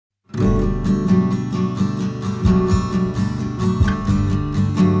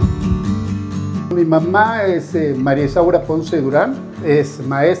mamá es María Isaura Ponce Durán, es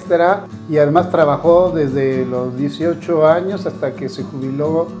maestra y además trabajó desde los 18 años hasta que se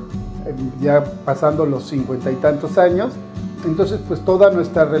jubiló, ya pasando los 50 y tantos años. Entonces, pues toda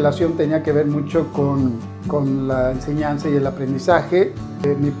nuestra relación tenía que ver mucho con la enseñanza y el aprendizaje.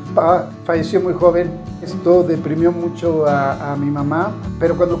 Mi papá falleció muy joven, esto deprimió mucho a mi mamá,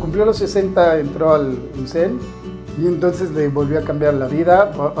 pero cuando cumplió los 60 entró al INSEN y entonces le volvió a cambiar la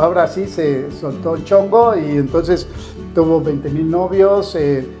vida. Ahora sí se soltó el chongo y entonces tuvo 20,000 novios,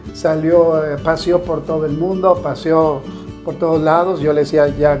 paseó por todo el mundo, paseó por todos lados. Yo le decía,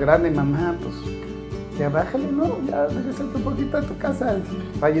 ya grande mamá, pues ya bájale, ¿no? Ya regresate un poquito a tu casa.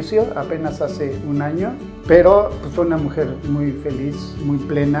 Falleció apenas hace un año, pero pues, fue una mujer muy feliz, muy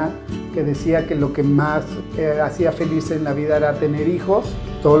plena, que decía que lo que más hacía feliz en la vida era tener hijos.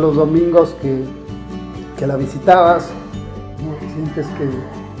 Todos los domingos que la visitabas, ¿no? Sientes que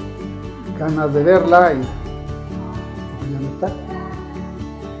ganas de verla y ya no está.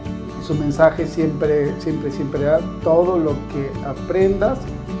 Su mensaje siempre era: todo lo que aprendas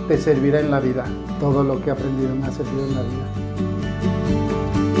te servirá en la vida. Todo lo que he aprendido me ha servido en la vida.